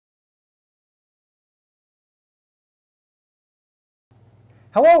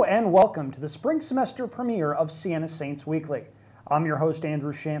Hello and welcome to the spring semester premiere of Siena Saints Weekly. I'm your host,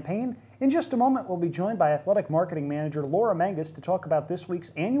 Andrew Champagne. In just a moment, we'll be joined by Athletic Marketing Manager Laura Menges to talk about this week's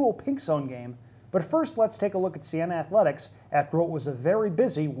annual Pink Zone game. But first, let's take a look at Siena athletics after what was a very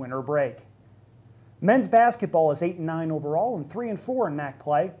busy winter break. Men's basketball is 8-9 overall and 3-4 in MAC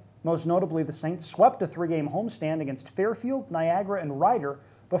play. Most notably, the Saints swept a three-game homestand against Fairfield, Niagara, and Ryder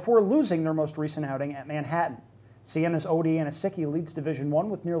before losing their most recent outing at Manhattan. Siena's Odi Anisicki leads Division I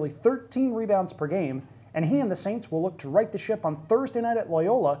with nearly 13 rebounds per game, and he and the Saints will look to right the ship on Thursday night at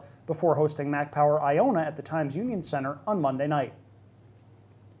Loyola before hosting MAC Power Iona at the Times Union Center on Monday night.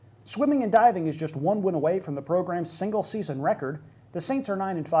 Swimming and diving is just one win away from the program's single-season record. The Saints are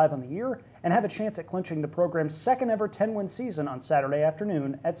 9-5 on the year and have a chance at clinching the program's second-ever 10-win season on Saturday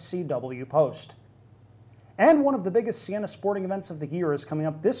afternoon at CW Post. And one of the biggest Siena sporting events of the year is coming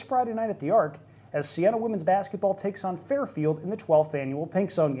up this Friday night at the Arc as Siena women's basketball takes on Fairfield in the 12th annual Pink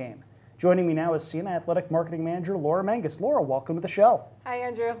Zone game. Joining me now is Siena Athletic Marketing Manager Laura Menges. Laura, welcome to the show. Hi,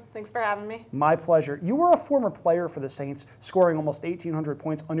 Andrew. Thanks for having me. My pleasure. You were a former player for the Saints, scoring almost 1,800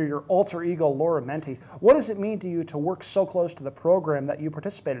 points under your alter ego, Laura Menges. What does it mean to you to work so close to the program that you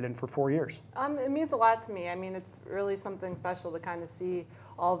participated in for 4 years? It means a lot to me. I mean, it's really something special to kind of see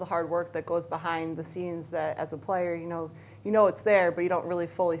all the hard work that goes behind the scenes that, as a player, you know it's there, but you don't really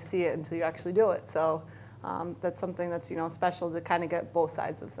fully see it until you actually do it. So that's something that's, special to kind of get both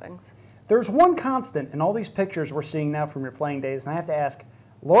sides of things. There's one constant in all these pictures we're seeing now from your playing days, and I have to ask,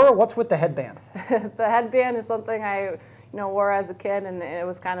 Laura, what's with the headband? The headband is something I wore as a kid, and it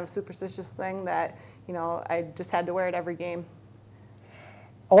was kind of a superstitious thing that I just had to wear it every game.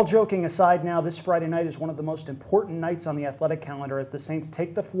 All joking aside now, this Friday night is one of the most important nights on the athletic calendar as the Saints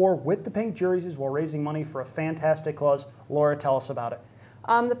take the floor with the pink jerseys while raising money for a fantastic cause. Laura, tell us about it.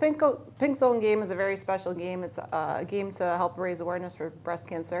 The Pink Zone game is a very special game. It's a game to help raise awareness for breast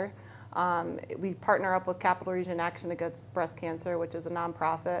cancer. We partner up with Capital Region Action Against Breast Cancer, which is a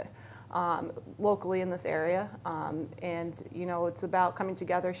nonprofit locally in this area. And it's about coming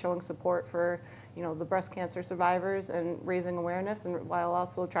together, showing support for the breast cancer survivors and raising awareness, and while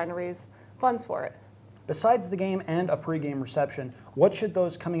also trying to raise funds for it. Besides the game and a pregame reception, what should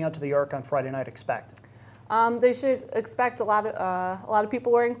those coming out to the Arc on Friday night expect? They should expect a lot of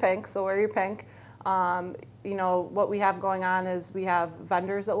people wearing pink, so wear your pink. What we have going on is we have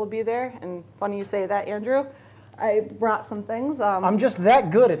vendors that will be there, and funny you say that, Andrew. I brought some things. I'm just that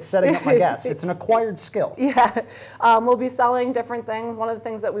good at setting up my guests. It's an acquired skill. Yeah. We'll be selling different things. One of the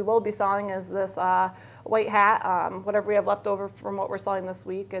things that we will be selling is this white hat, whatever we have left over from what we're selling this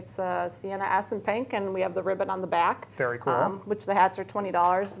week. It's Siena S in pink, and we have the ribbon on the back. Very cool. Which the hats are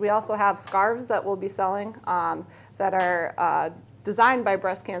 $20. We also have scarves that we'll be selling that are designed by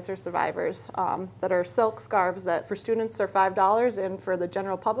breast cancer survivors, that are silk scarves that for students are $5 and for the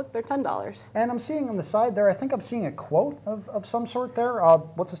general public they're $10. And I'm seeing on the side there, I think I'm seeing a quote of some sort there.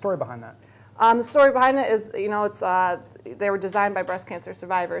 What's the story behind that? The story behind it is, they were designed by breast cancer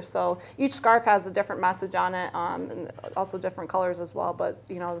survivors. So each scarf has a different message on it, and also different colors as well. But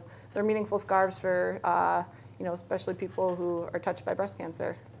they're meaningful scarves for especially people who are touched by breast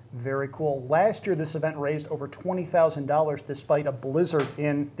cancer. Very cool. Last year, this event raised over $20,000 despite a blizzard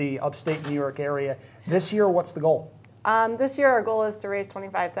in the upstate New York area. This year, what's the goal? This year, our goal is to raise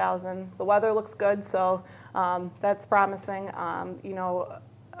 $25,000. The weather looks good, so that's promising.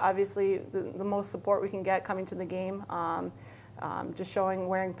 Obviously, the most support we can get coming to the game, just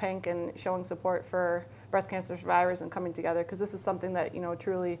wearing pink and showing support for breast cancer survivors and coming together, because this is something that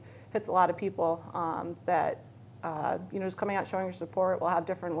truly hits a lot of people. Just coming out showing your support. We'll have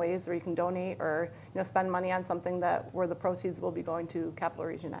different ways where you can donate or spend money on something where the proceeds will be going to Capital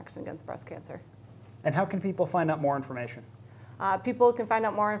Region Action Against Breast Cancer. And how can people find out more information? People can find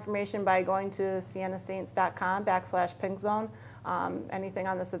out more information by going to sienasaints.com/pinkzone. Anything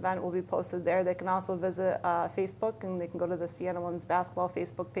on this event will be posted there. They can also visit Facebook, and they can go to the Siena Women's Basketball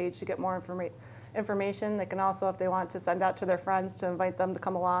Facebook page to get more information. They can also, if they want to, send out to their friends to invite them to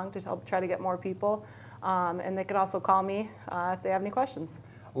come along to help try to get more people. And they can also call me if they have any questions.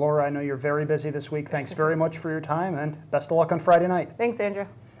 Laura, I know you're very busy this week. Thanks very much for your time, and best of luck on Friday night. Thanks, Andrew.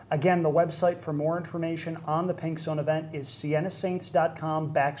 Again, the website for more information on the Pink Zone event is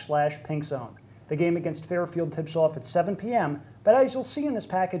sienasaints.com/pinkzone. The game against Fairfield tips off at 7 p.m., but as you'll see in this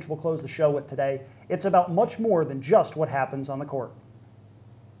package we'll close the show with today, it's about much more than just what happens on the court.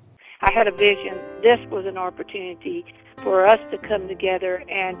 I had a vision. This was an opportunity for us to come together,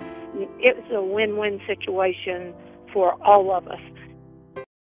 and it was a win-win situation for all of us.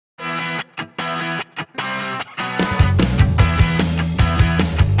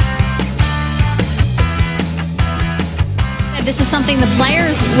 This is something the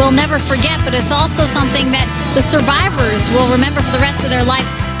players will never forget, but it's also something that the survivors will remember for the rest of their life.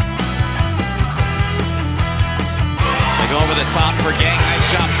 They go over the top for Gang. Nice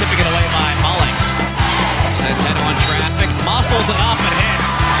job tipping it away by Mullings. Centeno in traffic, muscles it up and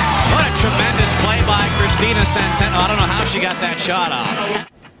hits. What a tremendous play by Christina Centeno. I don't know how she got that shot off.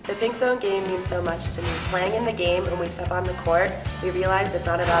 The Pink Zone game means so much to me. Playing in the game, when we step on the court, we realize it's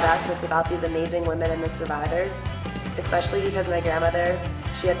not about us, it's about these amazing women and the survivors. Especially because my grandmother,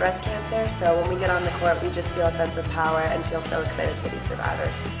 she had breast cancer, so when we get on the court, we just feel a sense of power and feel so excited for these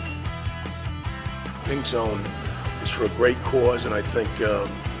survivors. Pink Zone is for a great cause, and I think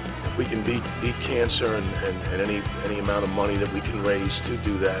if we can beat cancer and any amount of money that we can raise to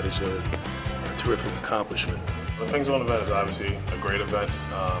do that is a terrific accomplishment. The Pink Zone event is obviously a great event.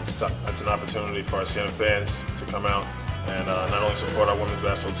 It's an opportunity for our Siena fans to come out and not only support our women's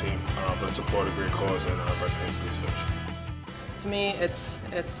basketball team, but support a great cause in breast cancer research. To me, it's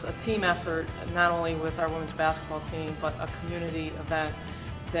a team effort, not only with our women's basketball team, but a community event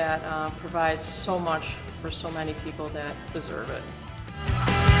that provides so much for so many people that deserve it.